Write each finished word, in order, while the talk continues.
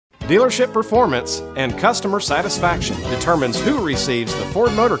Dealership performance and customer satisfaction determines who receives the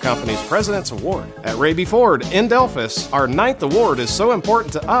Ford Motor Company's President's Award. At Raabe Ford in Delphus, our 9th award is so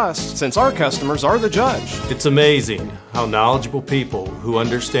important to us since our customers are the judge. It's amazing how knowledgeable people who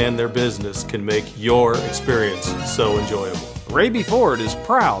understand their business can make your experience so enjoyable. Raabe Ford is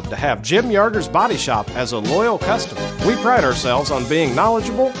proud to have Jim Yarger's Body Shop as a loyal customer. We pride ourselves on being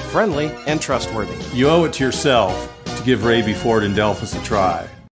knowledgeable, friendly, and trustworthy. You owe it to yourself to give Raabe Ford in Delphus a try.